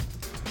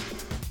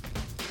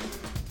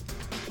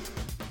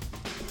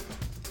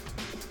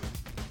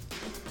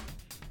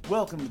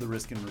Welcome to the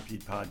Risk and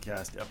Repeat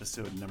podcast,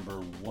 episode number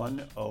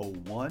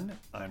 101.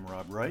 I'm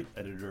Rob Wright,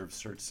 editor of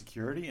Search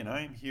Security, and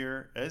I am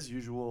here, as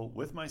usual,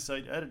 with my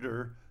site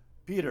editor,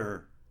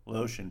 Peter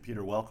Loshin.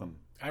 Peter, welcome.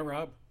 Hi,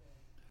 Rob.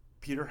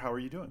 Peter, how are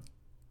you doing?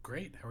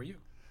 Great. How are you?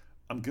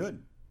 I'm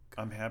good.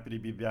 I'm happy to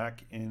be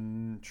back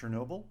in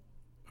Chernobyl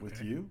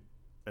with you,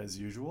 as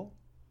usual.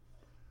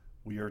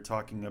 We are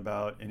talking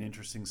about an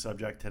interesting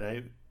subject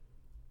today.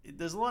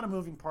 There's a lot of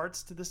moving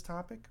parts to this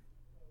topic.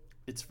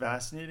 It's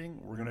fascinating.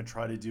 We're going to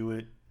try to do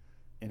it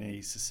in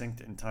a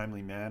succinct and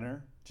timely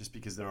manner, just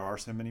because there are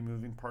so many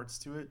moving parts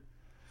to it.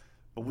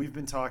 But we've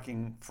been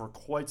talking for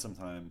quite some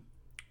time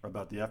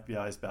about the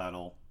FBI's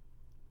battle,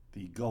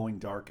 the going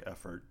dark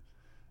effort,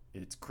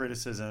 its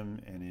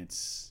criticism, and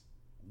its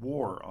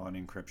war on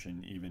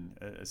encryption, even,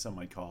 as some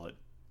might call it.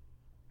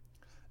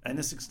 And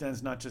this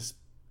extends not just,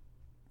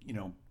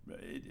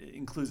 it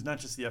includes not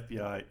just the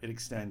FBI, it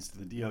extends to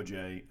the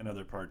DOJ and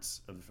other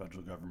parts of the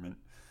federal government.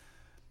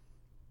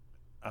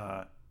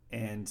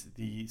 And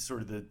the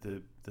sort of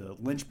the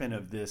linchpin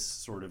of this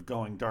sort of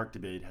going dark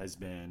debate has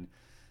been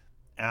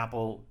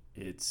Apple,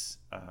 its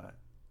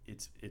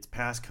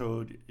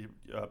passcode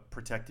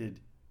protected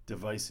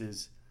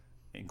devices,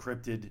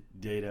 encrypted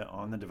data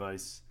on the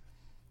device,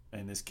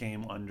 and this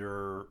came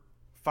under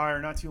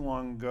fire not too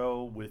long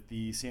ago with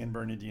the San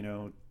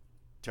Bernardino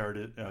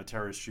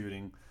terrorist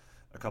shooting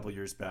a couple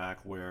years back,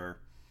 where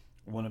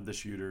one of the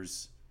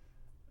shooters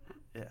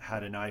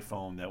had an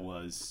iPhone that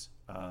was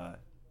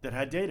that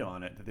had data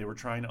on it that they were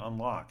trying to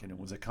unlock, and it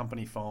was a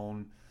company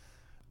phone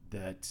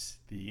that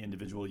the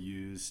individual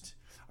used.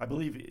 I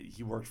believe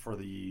he worked for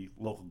the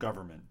local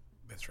government.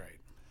 That's right.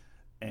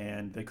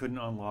 And they couldn't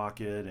unlock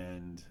it,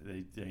 and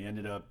they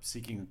ended up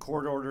seeking a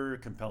court order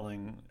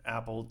compelling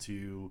Apple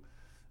to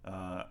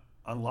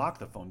unlock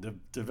the phone, to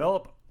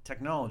develop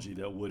technology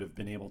that would have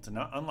been able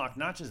to unlock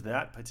not just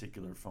that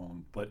particular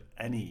phone, but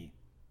any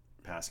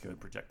passcode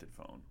protected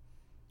phone.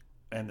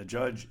 And the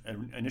judge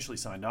initially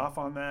signed off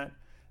on that.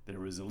 There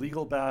was a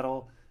legal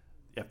battle.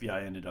 The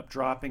FBI ended up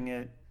dropping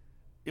it.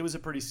 It was a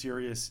pretty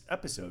serious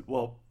episode.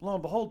 Well, lo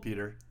and behold,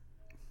 Peter,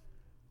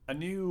 a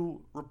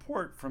new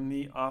report from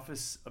the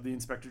Office of the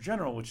Inspector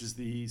General, which is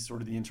the sort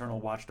of the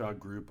internal watchdog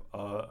group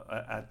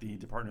at the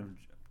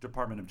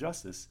Department of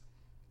Justice,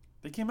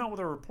 they came out with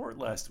a report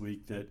last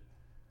week that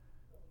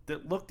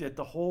looked at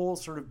the whole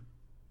sort of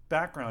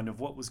background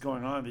of what was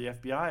going on at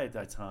the FBI at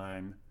that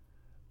time,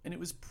 and it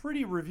was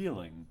pretty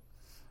revealing.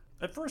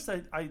 At first,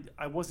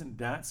 I wasn't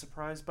that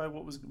surprised by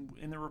what was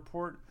in the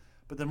report,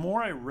 but the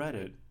more I read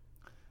it,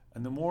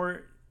 and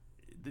the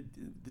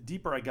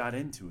deeper I got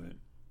into it,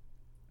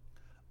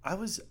 I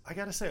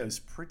gotta say, I was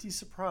pretty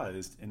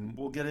surprised, and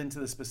we'll get into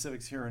the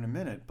specifics here in a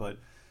minute, but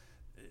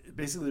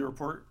basically the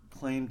report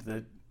claimed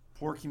that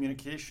poor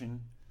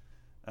communication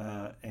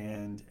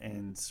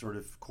and sort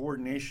of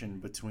coordination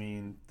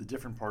between the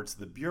different parts of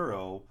the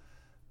Bureau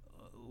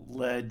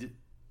led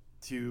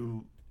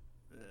to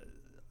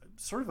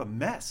sort of a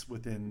mess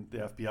within the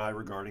FBI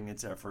regarding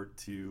its effort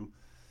to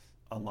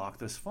unlock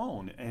this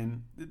phone.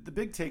 And the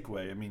big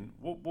takeaway, I mean,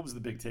 what was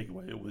the big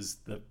takeaway? It was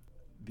that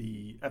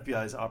the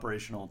FBI's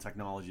Operational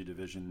Technology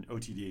Division,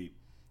 OTD,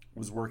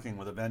 was working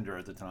with a vendor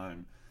at the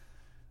time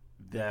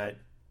that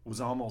was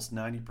almost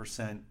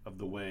 90% of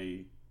the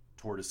way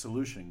toward a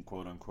solution,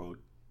 quote unquote,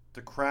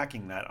 to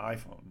cracking that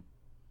iPhone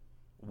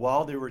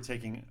while they were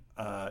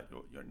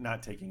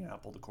not taking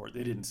Apple to court.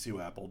 They didn't sue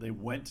Apple. They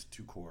went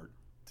to court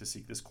to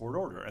seek this court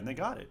order, and they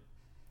got it.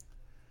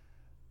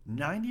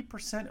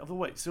 90% of the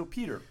way. So,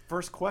 Peter,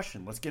 first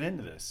question, let's get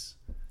into this.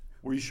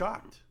 Were you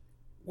shocked?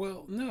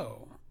 Well,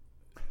 no,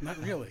 not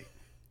really.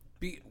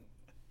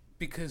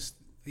 Because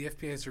the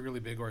FBI is a really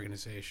big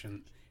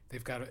organization.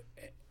 They've got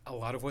a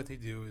lot of what they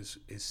do is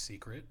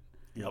secret.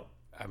 Yep.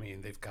 I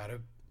mean, they've got to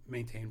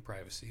maintain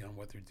privacy on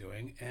what they're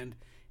doing, and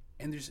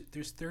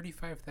there's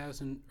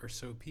 35,000 or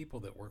so people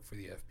that work for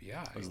the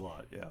FBI. There's a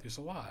lot, yeah. There's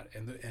a lot,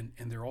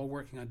 and they're all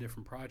working on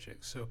different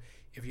projects. So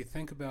if you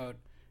think about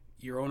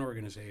your own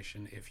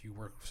organization, if you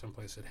work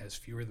someplace that has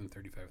fewer than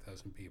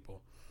 35,000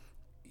 people,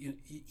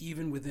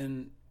 even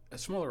within a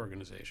smaller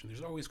organization,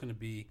 there's always going to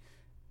be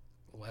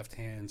left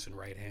hands and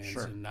right hands,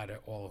 sure, and not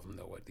all of them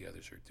know what the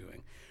others are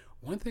doing.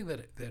 One thing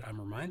that I'm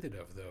reminded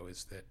of, though,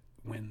 is that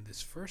when this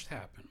first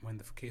happened, when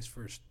the case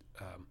first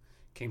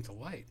came to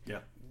light, yeah,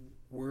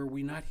 were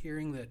we not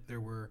hearing that there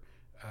were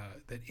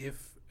that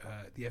if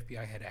the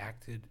FBI had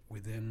acted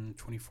within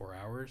 24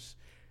 hours,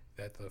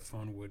 that the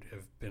phone would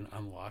have been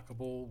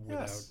unlockable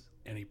without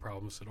any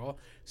problems at all?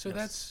 So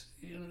that's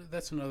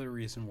another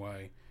reason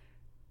why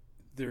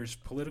there's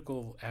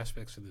political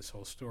aspects of this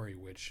whole story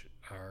which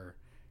are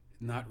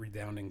not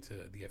redounding to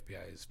the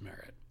FBI's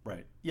merit.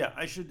 Right. Yeah,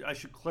 I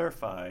should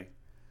clarify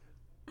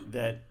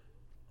that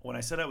when I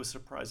said I was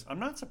surprised, I'm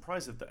not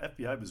surprised that the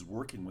FBI was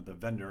working with a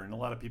vendor, and a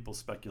lot of people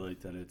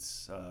speculate that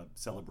it's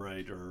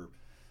Celebrate or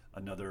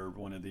another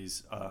one of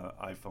these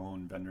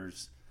iPhone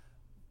vendors,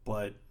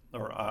 or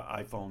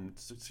iPhone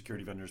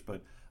security vendors.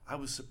 But I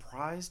was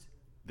surprised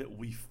that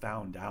we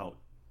found out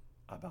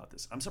about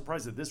this. I'm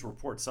surprised that this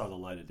report saw the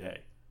light of day.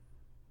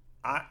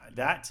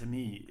 that to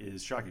me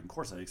is shocking. Of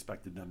course, I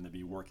expected them to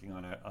be working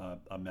on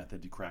a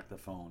method to crack the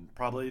phone,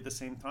 probably at the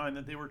same time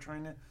that they were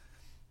trying to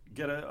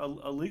get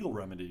a legal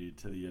remedy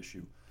to the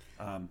issue.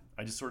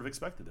 I just sort of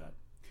expected that.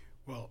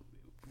 Well,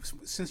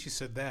 since you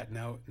said that,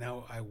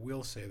 now I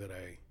will say that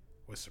I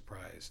was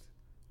surprised,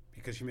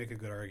 because you make a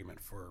good argument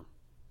for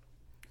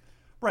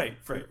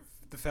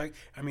the fact.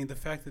 I mean, the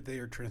fact that they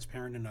are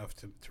transparent enough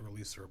to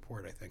release the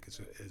report, I think, is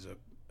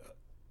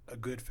a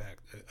good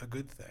fact, a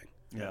good thing.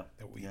 Yeah,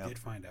 that we did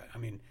find out. I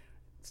mean,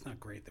 it's not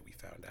great that we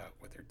found out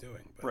what they're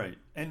doing, but right.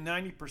 And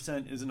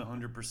 90% isn't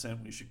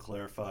 100%. We should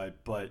clarify,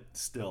 but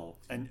still,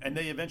 and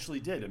they eventually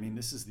did. I mean,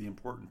 this is the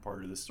important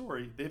part of the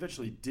story. They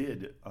eventually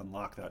did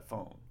unlock that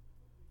phone.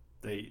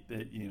 They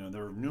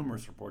there were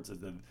numerous reports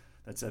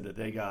that said that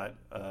they got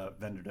a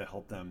vendor to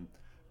help them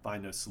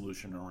find a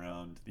solution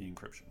around the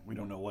encryption. We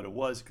don't know what it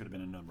was. It could have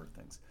been a number of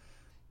things.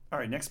 All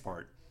right, next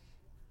part.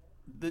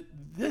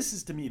 This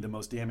is, to me, the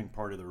most damning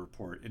part of the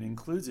report. It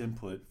includes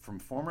input from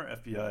former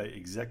FBI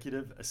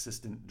Executive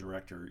Assistant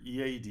Director,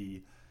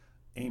 EAD,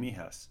 Amy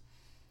Hess,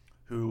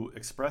 who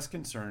expressed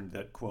concern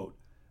that, quote,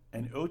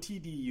 an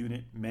OTD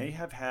unit may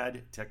have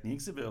had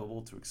techniques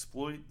available to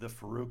exploit the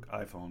Farook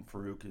iPhone.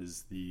 Farook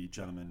is the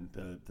gentleman,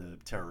 the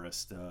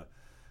terrorist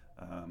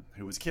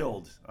who was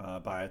killed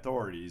by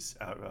authorities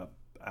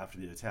after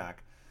the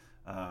attack,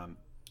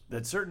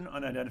 that certain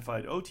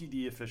unidentified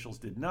OTD officials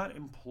did not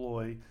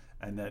employ,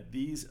 and that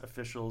these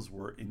officials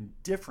were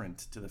indifferent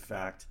to the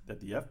fact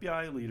that the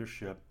FBI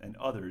leadership and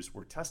others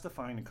were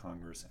testifying to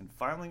Congress and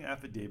filing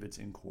affidavits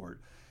in court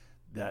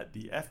that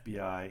the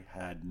FBI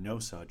had no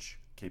such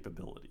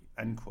capability,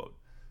 end quote.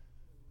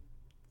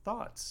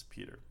 Thoughts,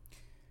 Peter?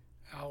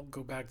 I'll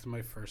go back to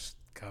my first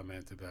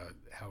comment about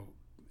how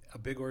a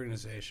big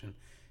organization,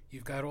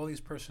 you've got all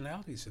these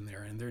personalities in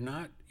there, and they're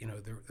not,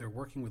 they're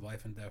working with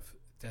life and death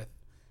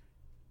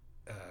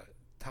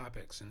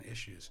topics and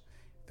issues.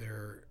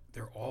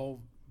 They're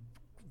all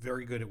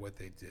very good at what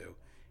they do,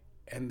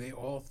 and they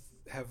all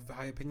have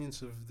high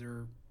opinions of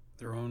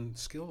their own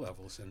skill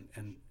levels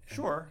and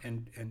sure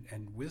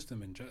and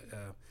wisdom and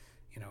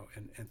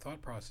and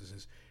thought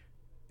processes.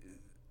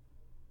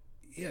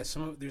 Yeah,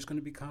 there's going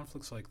to be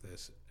conflicts like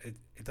this.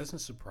 It doesn't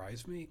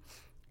surprise me.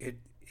 It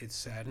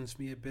saddens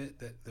me a bit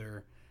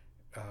that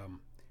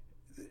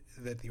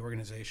that the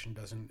organization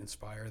doesn't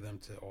inspire them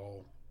to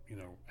all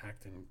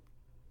act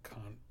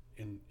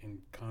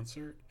in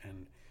concert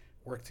and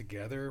work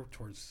together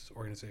towards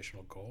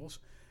organizational goals.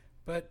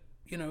 But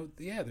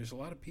there's a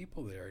lot of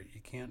people there.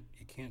 You can't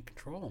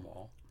control them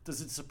all.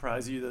 Does it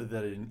surprise you though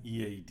that an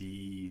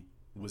EAD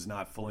was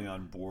not fully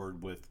on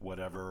board with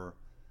whatever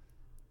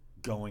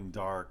going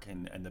dark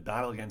and the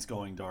battle against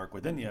going dark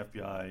within the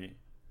FBI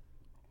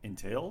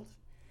entailed?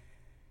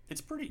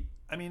 It's pretty.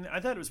 I mean, I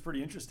thought it was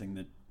pretty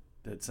interesting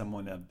that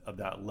someone of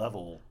that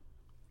level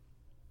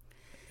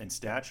and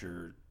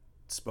stature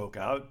spoke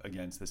out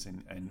against this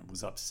and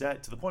was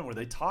upset to the point where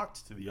they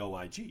talked to the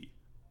OIG.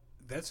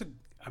 That's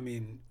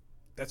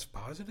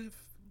positive.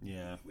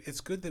 Yeah,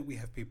 it's good that we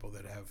have people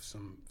that have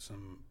some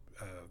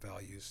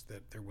values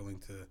that they're willing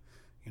to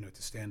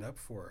to stand up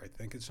for. I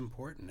think it's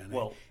important,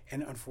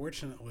 and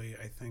unfortunately,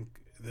 I think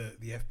the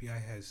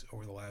FBI has,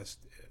 over the last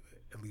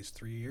at least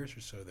 3 years or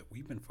so that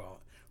we've been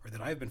following, or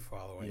that I've been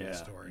following the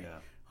story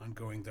on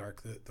Going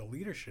Dark. The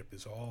leadership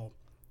is all.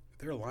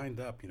 They're lined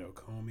up,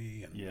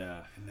 Comey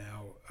and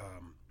now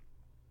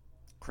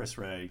Chris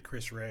Wray,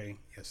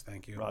 yes,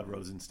 thank you. Rod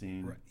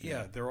Rosenstein.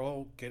 Yeah, they're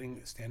all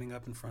standing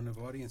up in front of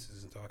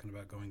audiences and talking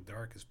about Going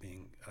Dark as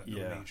being a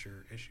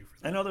major issue for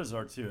them. And others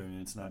are too. I mean,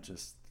 it's not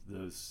just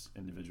those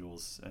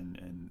individuals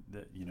and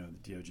the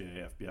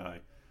DOJ, FBI.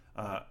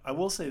 I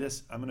will say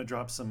this. I'm going to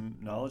drop some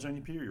knowledge on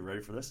you, Peter. You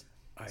ready for this?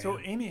 So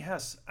Amy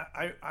Hess,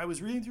 I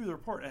was reading through the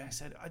report and I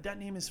said, that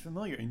name is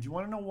familiar. And do you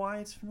want to know why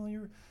it's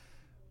familiar?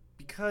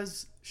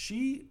 Because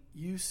she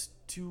used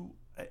to,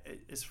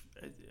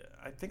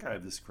 I think I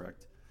have this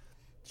correct,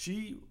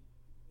 she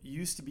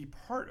used to be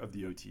part of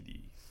the OTD.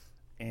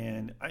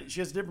 And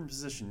she has a different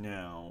position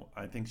now.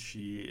 I think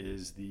she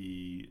is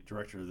the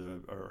director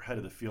or head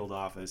of the field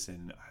office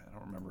in, I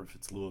don't remember if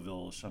it's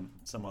Louisville or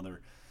some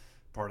other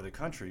part of the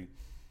country.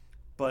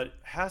 But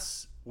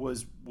Hess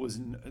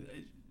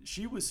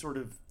she was sort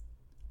of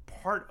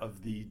part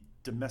of the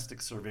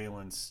domestic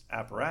surveillance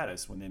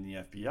apparatus within the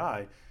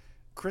FBI.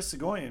 Chris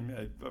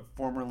Soghoian,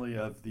 formerly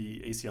of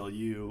the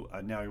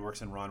ACLU, now he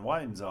works in Ron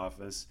Wyden's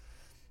office,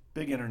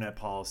 big internet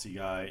policy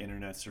guy,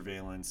 internet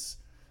surveillance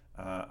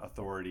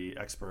authority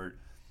expert.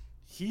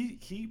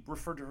 He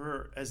referred to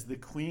her as the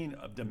queen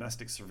of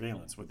domestic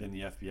surveillance within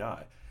the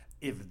FBI.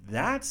 If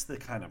that's the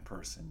kind of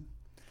person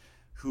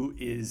who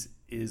is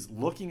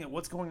looking at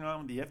what's going on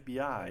with the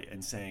FBI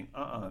and saying,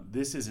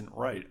 this isn't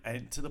right,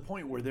 and to the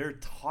point where they're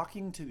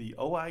talking to the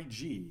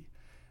OIG,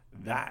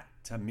 that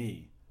to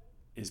me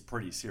is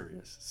pretty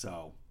serious.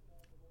 So,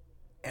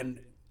 and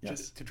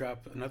just to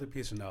drop another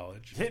piece of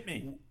knowledge, hit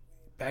me.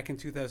 Back in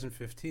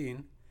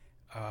 2015,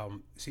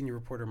 senior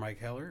reporter Mike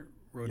Heller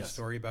wrote a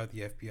story about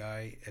the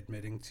FBI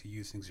admitting to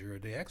using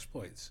zero-day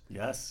exploits.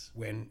 Yes.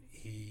 When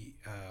he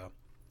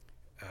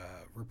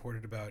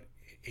reported about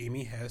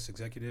Amy Hess,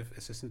 Executive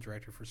Assistant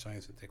Director for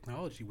Science and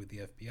Technology with the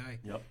FBI,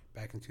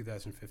 back in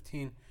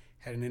 2015,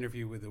 had an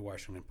interview with the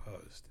Washington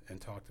Post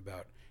and talked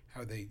about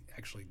how they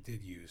actually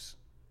did use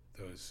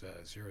those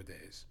 0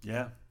 days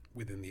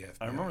within the FBI.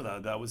 I remember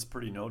that. That was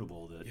pretty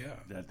notable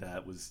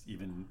that was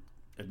even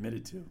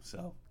admitted to.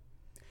 So,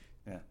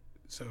 yeah.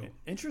 So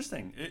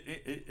interesting.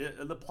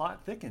 The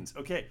plot thickens.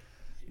 Okay,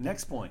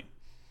 next point.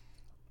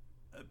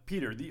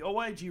 Peter, the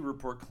OIG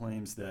report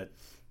claims that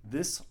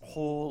this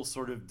whole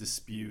sort of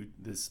dispute,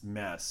 this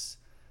mess,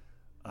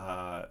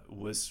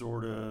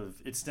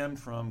 it stemmed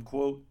from,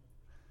 quote,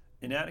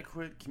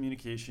 inadequate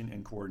communication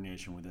and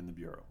coordination within the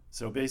Bureau.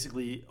 So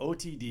basically,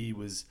 OTD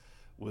was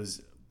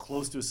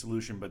close to a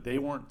solution, but they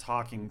weren't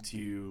talking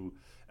to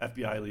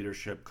FBI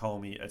leadership,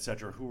 Comey, et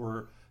cetera, who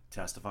were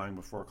testifying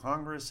before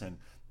Congress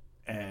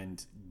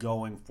and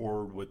going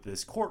forward with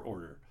this court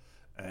order.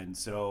 And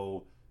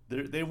so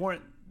they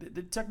weren't,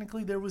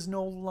 technically there was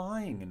no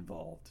lying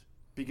involved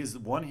because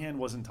one hand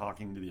wasn't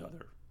talking to the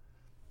other.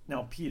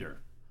 Now,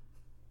 Peter,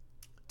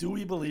 do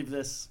we believe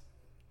this?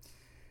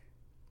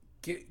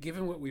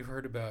 Given what we've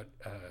heard about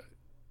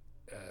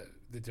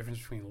the difference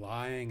between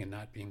lying and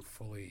not being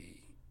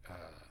fully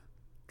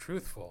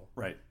truthful,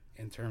 right?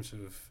 In terms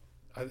of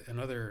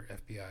another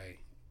FBI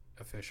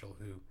official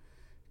who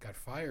got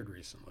fired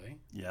recently.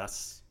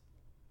 Yes.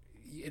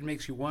 It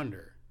makes you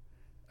wonder.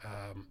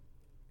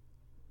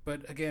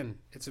 But again,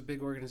 it's a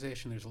big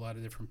organization. There's a lot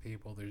of different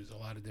people. There's a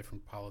lot of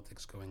different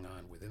politics going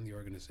on within the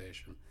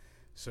organization.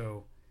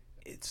 So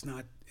it's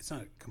not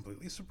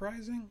completely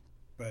surprising,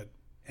 but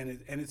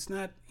it's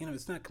not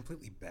it's not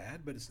completely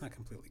bad, but it's not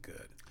completely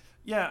good.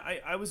 Yeah,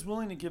 I was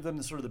willing to give them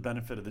the sort of the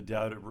benefit of the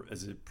doubt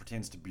as it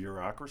pertains to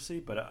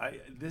bureaucracy, but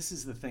this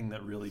is the thing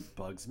that really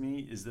bugs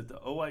me is that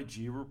the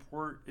OIG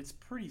report, it's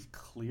pretty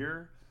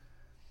clear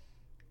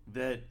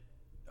that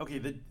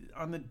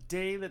on the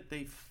day that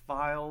they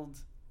filed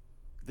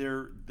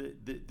the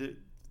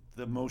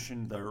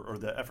motion or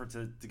the effort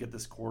to get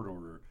this court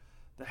order,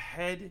 the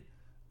head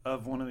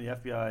of one of the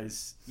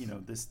FBI's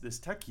this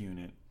tech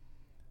unit,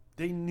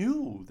 they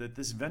knew that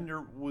this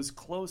vendor was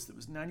close. That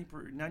was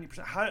 90%.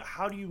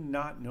 How do you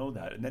not know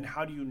that? And then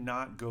how do you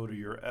not go to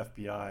your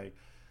FBI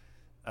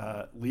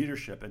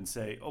leadership and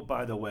say, oh,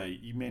 by the way,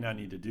 you may not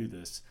need to do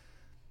this.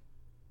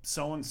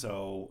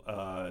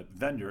 So-and-so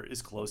vendor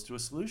is close to a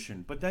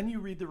solution. But then you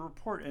read the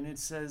report and it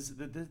says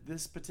that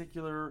this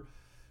particular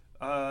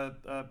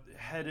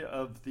head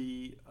of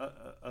the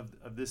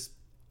of this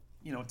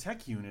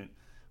tech unit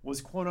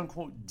was quote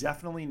unquote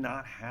definitely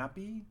not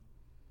happy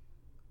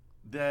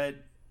that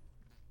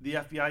the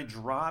FBI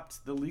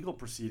dropped the legal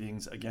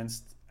proceedings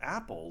against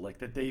Apple, like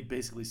that they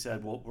basically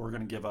said, well, we're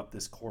going to give up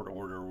this court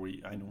order.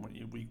 We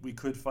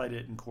could fight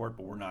it in court,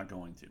 but we're not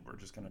going to. We're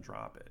just going to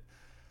drop it.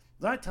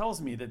 That tells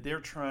me that they're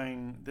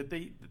trying, that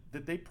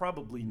they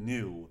probably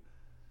knew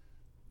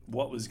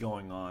what was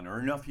going on, or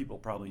enough people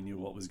probably knew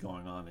what was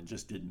going on and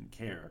just didn't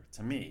care.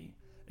 To me,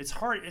 it's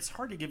hard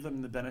to give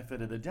them the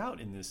benefit of the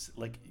doubt in this.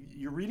 Like,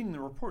 you're reading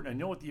the report, and I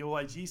know what the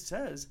OIG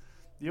says.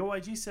 The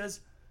OIG says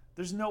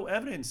there's no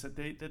evidence that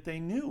they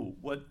knew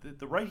that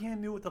the right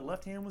hand knew what the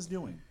left hand was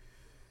doing.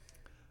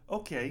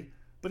 Okay,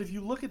 but if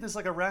you look at this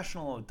like a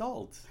rational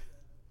adult,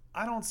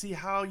 I don't see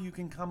how you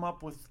can come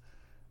up with,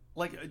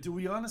 like, do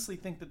we honestly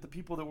think that the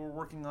people that were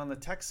working on the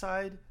tech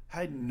side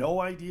had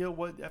no idea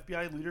what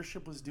FBI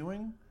leadership was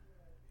doing?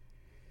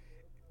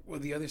 Well,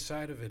 the other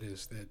side of it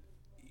is that,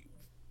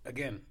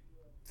 again,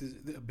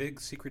 a big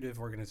secretive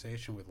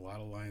organization with a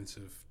lot of lines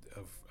of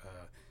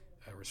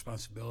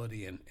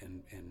responsibility and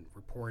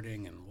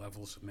reporting and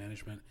levels of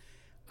management.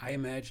 I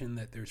imagine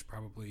that there's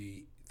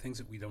probably things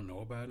that we don't know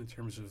about in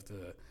terms of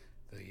the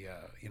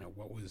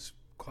what was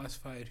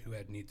classified, who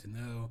had need to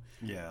know.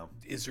 Yeah.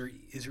 Is there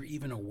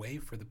even a way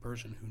for the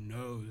person who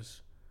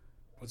knows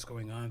what's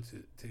going on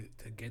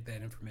to get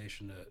that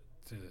information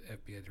to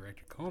FBI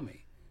Director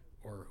Comey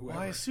or whoever? Well,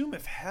 I assume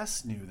if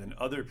Hess knew, then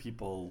other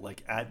people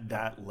like at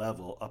that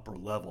level, upper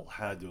level,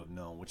 had to have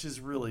known, which is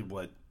really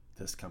what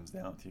this comes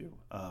down to.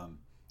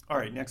 All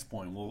right, next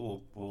point.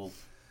 We'll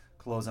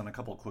close on a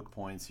couple of quick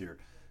points here.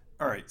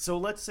 All right, so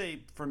let's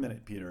say for a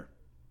minute, Peter,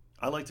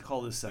 I like to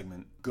call this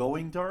segment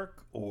Going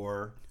Dark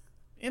or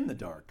In the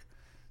Dark.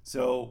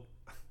 So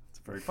it's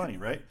very funny,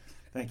 right?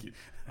 Thank you.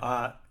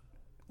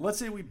 Let's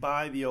say we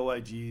buy the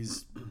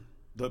OIG's,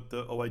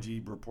 the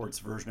OIG report's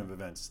version of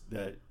events,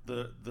 that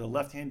the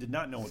left hand did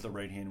not know what the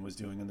right hand was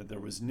doing, and that there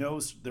was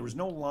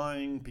no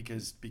lying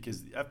because the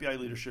FBI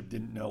leadership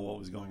didn't know what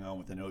was going on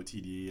with an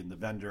OTD and the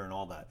vendor and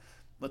all that.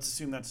 Let's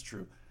assume that's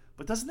true.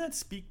 But doesn't that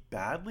speak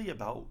badly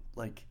about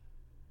like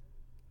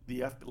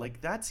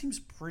that seems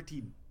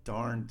pretty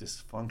darn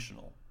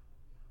dysfunctional.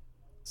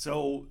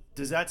 So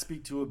does that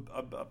speak to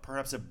a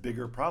perhaps a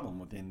bigger problem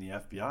within the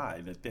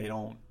FBI that they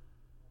don't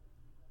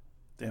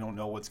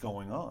know what's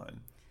going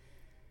on?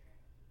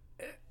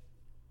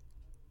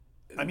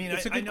 I mean,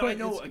 I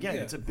know again,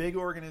 it's a big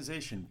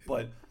organization,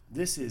 but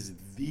this is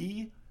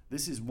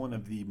one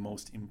of the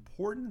most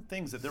important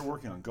things that they're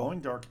working on.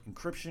 Going dark,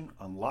 encryption,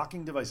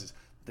 unlocking devices.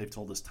 they've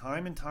told us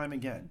time and time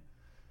again,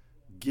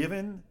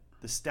 given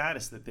the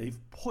status that they've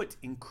put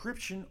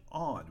encryption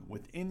on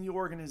within the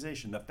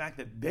organization, the fact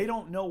that they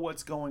don't know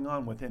what's going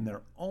on within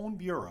their own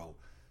bureau,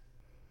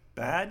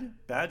 bad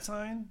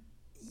sign?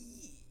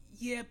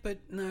 Yeah, but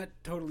not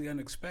totally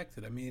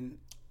unexpected. I mean,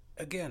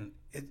 again,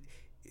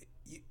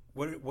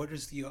 what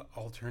is the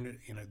alternative?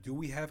 Do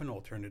we have an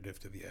alternative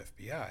to the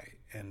FBI?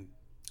 And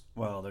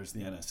well, there's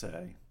the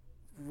NSA.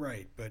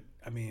 Right, but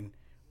I mean,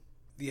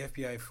 the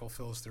FBI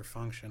fulfills their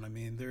function. I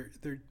mean,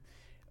 they're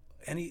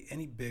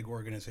any big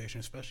organization,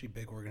 especially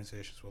big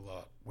organizations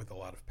with a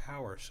lot of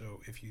power.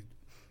 So if you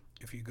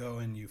go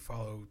and you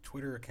follow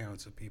Twitter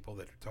accounts of people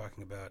that are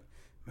talking about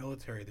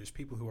military, there's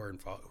people who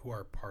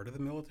are part of the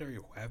military,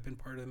 who have been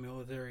part of the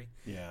military.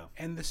 Yeah.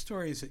 And the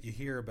stories that you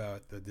hear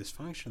about the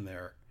dysfunction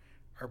there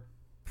are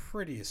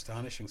pretty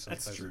astonishing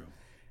sometimes. That's true.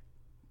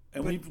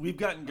 And we've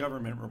gotten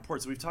government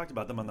reports. We've talked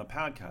about them on the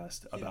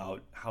podcast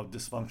about how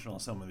dysfunctional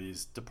some of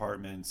these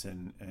departments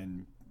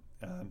and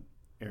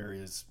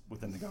areas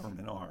within the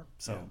government are.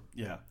 So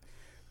yeah.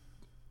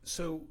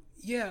 So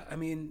yeah, I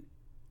mean,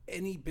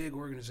 any big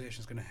organization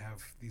is going to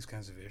have these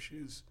kinds of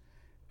issues.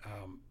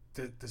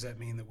 Does that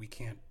mean that we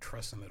can't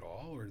trust them at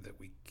all, or that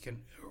we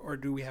can, or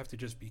do we have to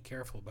just be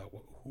careful about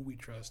who we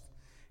trust,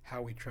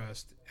 how we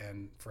trust,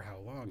 and for how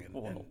long?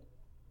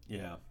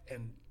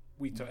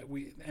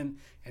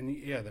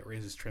 That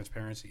raises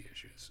transparency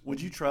issues. Would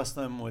you trust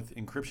them with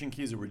encryption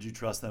keys, or would you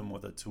trust them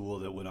with a tool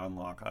that would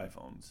unlock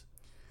iPhones?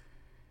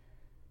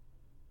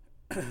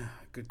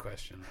 Good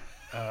question.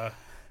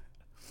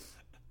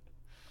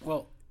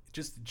 Well,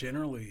 just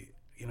generally,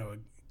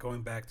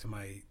 going back to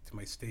my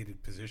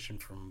stated position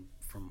from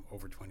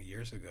over 20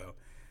 years ago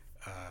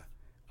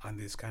on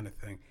this kind of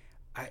thing,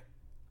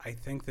 I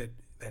think that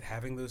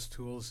having those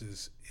tools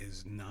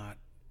is not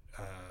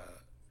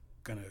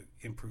going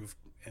to improve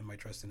my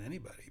trust in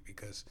anybody,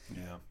 because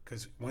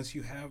once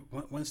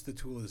the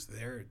tool is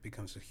there, it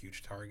becomes a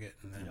huge target,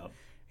 and then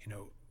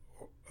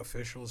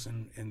officials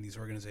in these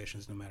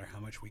organizations, no matter how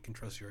much we can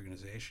trust the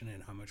organization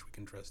and how much we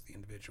can trust the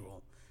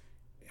individual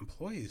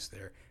employees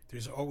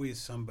there's always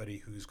somebody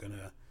who's going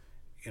to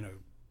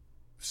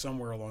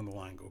somewhere along the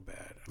line go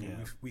bad. I mean,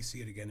 we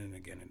see it again and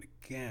again and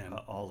again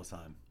all the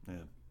time.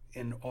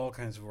 In all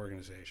kinds of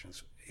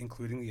organizations,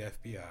 including the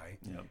FBI.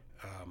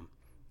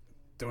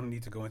 Don't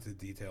need to go into the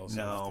details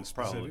of the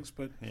specifics,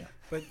 but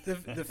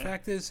the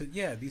fact is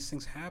that these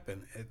things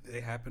happen. They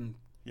happen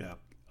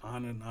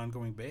on an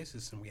ongoing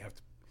basis, and we have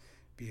to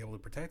be able to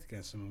protect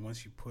against them. And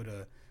once you put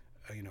a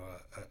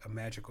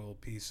magical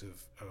piece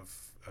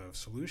of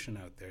solution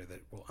out there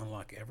that will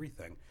unlock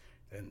everything,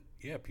 then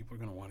people are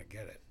going to want to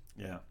get it.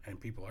 And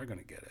people are going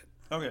to get it.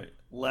 Okay,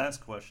 last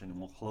question, and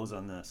we'll close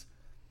on this.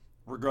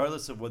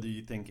 Regardless of whether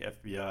you think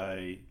the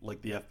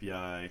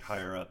FBI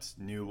higher-ups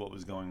knew what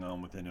was going on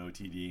within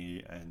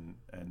OTD and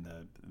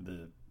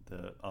the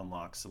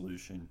unlock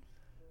solution,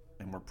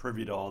 and were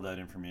privy to all that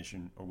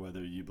information, or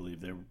whether you believe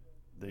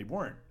they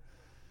weren't,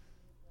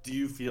 do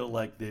you feel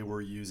like they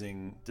were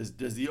using? Does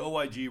the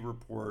OIG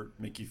report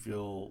make you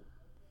feel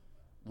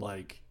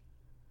like?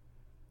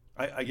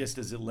 I guess,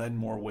 does it lend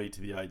more weight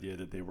to the idea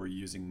that they were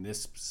using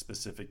this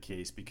specific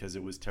case because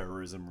it was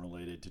terrorism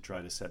related to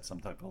try to set some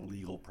type of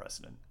legal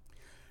precedent?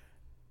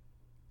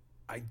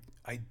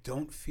 I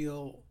don't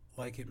feel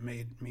like it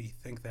made me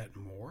think that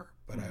more,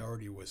 but I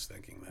already was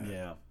thinking that.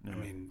 Yeah. I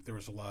mean, there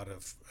was a lot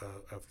of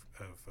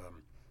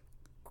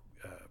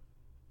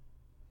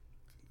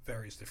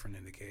various different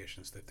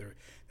indications that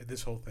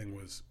this whole thing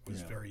was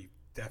very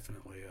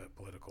definitely a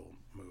political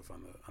move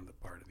on the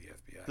part of the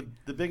FBI.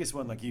 The biggest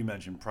one, like you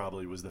mentioned,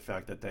 probably was the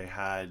fact that they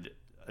had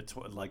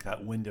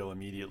that window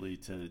immediately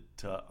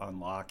to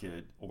unlock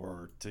it,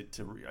 or to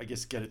I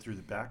guess get it through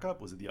the backup.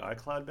 Was it the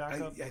iCloud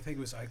backup? I think it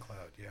was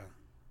iCloud. Yeah.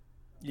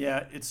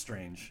 Yeah, it's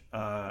strange.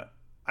 I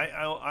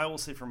will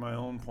say, from my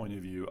own point of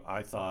view,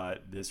 I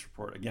thought this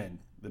report, again,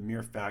 the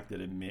mere fact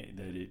that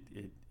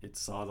it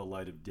saw the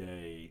light of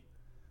day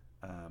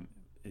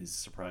is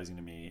surprising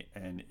to me,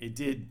 and it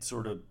did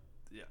sort of.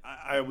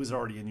 I was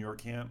already in your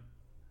camp.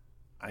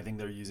 I think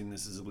they're using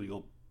this as a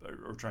legal,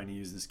 or trying to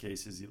use this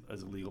case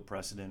as a legal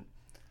precedent.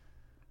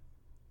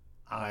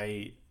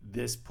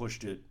 This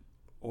pushed it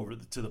over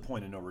to the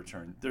point of no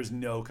return. There's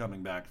no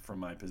coming back from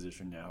my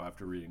position now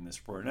after reading this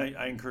report. And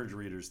I encourage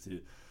readers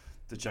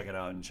to check it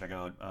out, and check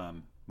out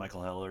Mike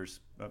Heller,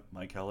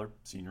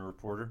 senior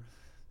reporter,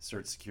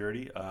 CERT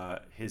Security,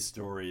 his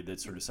story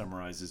that sort of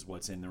summarizes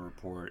what's in the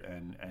report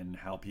and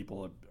how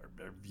people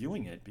are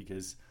viewing it,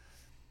 because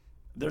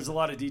there's a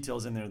lot of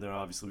details in there that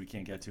obviously we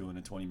can't get to in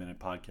a 20-minute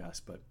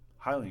podcast, but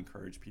highly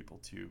encourage people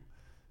to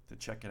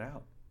check it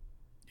out.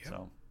 Yep.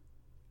 So,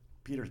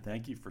 Peter,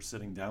 thank you for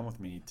sitting down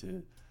with me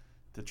to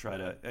try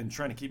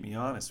to keep me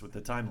honest with the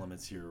time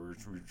limits here.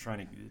 We're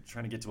trying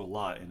to get to a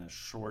lot in a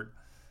short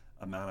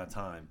amount of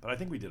time, but I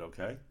think we did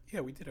okay. Yeah,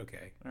 we did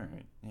okay. All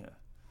right.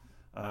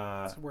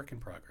 Yeah. It's a work in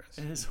progress.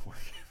 It is a work.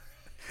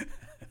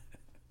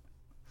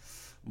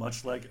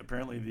 Much like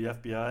apparently the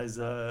FBI's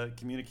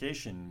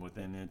communication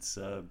within its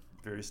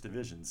various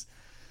divisions.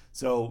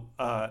 So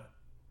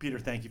Peter,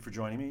 thank you for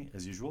joining me,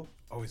 as usual.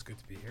 Always good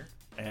to be here.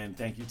 And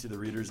thank you to the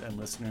readers and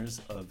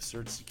listeners of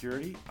Search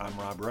Security. I'm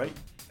Rob Wright,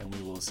 and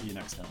we will see you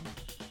next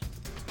time.